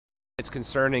It's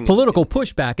concerning. Political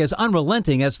pushback as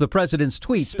unrelenting as the president's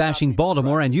tweets bashing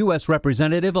Baltimore and U.S.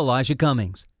 Representative Elijah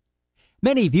Cummings.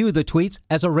 Many view the tweets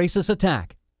as a racist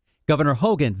attack. Governor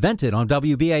Hogan vented on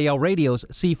WBAL Radio's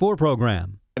C4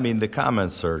 program. I mean, the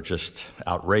comments are just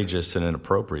outrageous and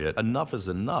inappropriate. Enough is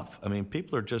enough. I mean,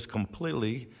 people are just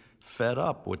completely fed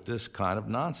up with this kind of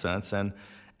nonsense.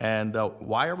 And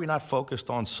why are we not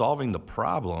focused on solving the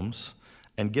problems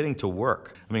and getting to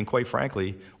work? I mean, quite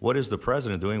frankly, what is the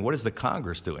president doing? What is the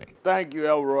Congress doing? Thank you,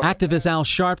 Elroy. Activist Al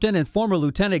Sharpton and former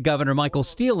Lieutenant Governor Michael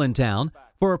Steele in town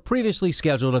for a previously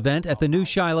scheduled event at the New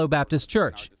Shiloh Baptist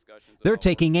Church. They're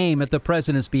taking aim at the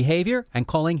president's behavior and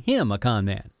calling him a con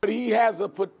man. But he has a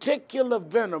particular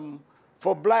venom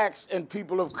for blacks and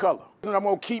people of color. And I'm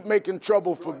going to keep making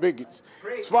trouble for bigots.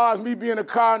 As far as me being a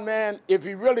con man, if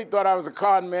he really thought I was a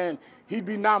con man, he'd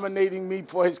be nominating me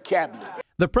for his cabinet.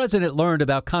 The president learned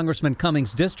about Congressman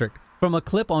Cummings' district from a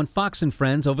clip on Fox and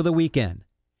Friends over the weekend.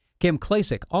 Kim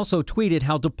Klacik also tweeted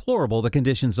how deplorable the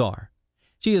conditions are.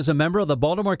 She is a member of the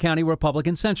Baltimore County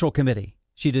Republican Central Committee.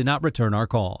 She did not return our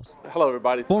calls. Hello,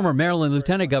 everybody. Former Maryland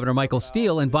Lieutenant Governor Michael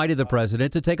Steele invited the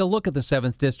president to take a look at the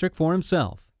 7th District for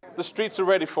himself. The streets are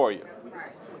ready for you.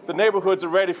 The neighborhoods are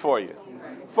ready for you.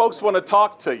 Folks want to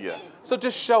talk to you. So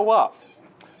just show up.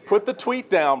 Put the tweet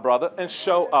down, brother, and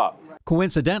show up.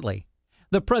 Coincidentally,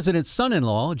 the president's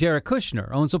son-in-law, Jared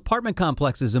Kushner, owns apartment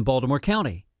complexes in Baltimore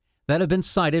County that have been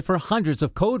cited for hundreds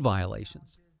of code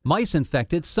violations. Mice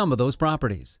infected some of those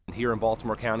properties. Here in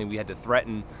Baltimore County, we had to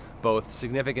threaten both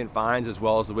significant fines as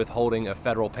well as the withholding of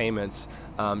federal payments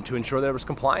to ensure there was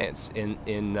compliance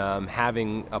in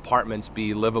having apartments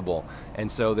be livable.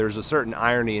 And so there's a certain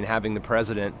irony in having the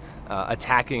president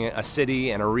attacking a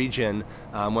city and a region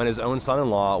when his own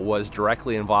son-in-law was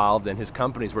directly involved and his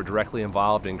companies were directly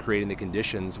involved in creating the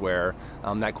conditions where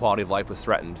that quality of life was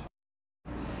threatened.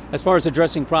 As far as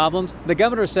addressing problems, the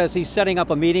governor says he's setting up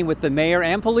a meeting with the mayor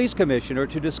and police commissioner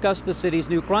to discuss the city's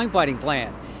new crime-fighting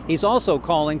plan. He's also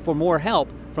calling for more help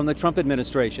from the Trump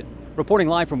administration. Reporting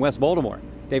live from West Baltimore,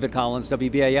 David Collins,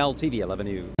 WBAL-TV 11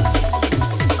 News.